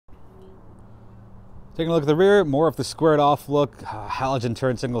Taking a look at the rear, more of the squared off look, halogen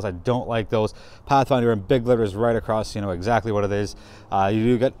turn signals. I don't like those. Pathfinder in big letters right across, you know exactly what it is. You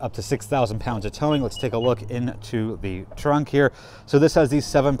do get up to 6,000 pounds of towing. Let's take a look into the trunk here. So this has these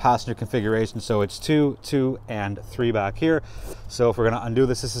 7-passenger configurations. So it's 2, 2, and 3 back here. So if we're gonna undo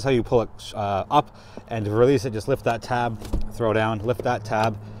this, this is how you pull it up, and to release it, just lift that tab, throw down, lift that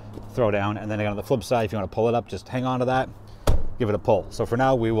tab, throw down, and then again on the flip side, if you want to pull it up, just hang on to that, give it a pull. So for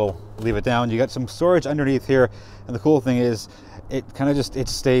now, we will leave it down. You got some storage underneath here, and the cool thing is it kind of just, it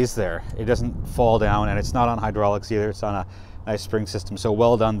stays there. It doesn't fall down, and it's not on hydraulics either. It's on a nice spring system. So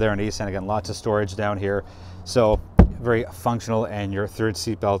well done there, Nissan. Again, lots of storage down here. So very functional, and your third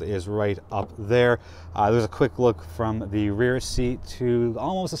seat belt is right up there. There's a quick look from the rear seat to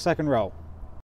almost the second row.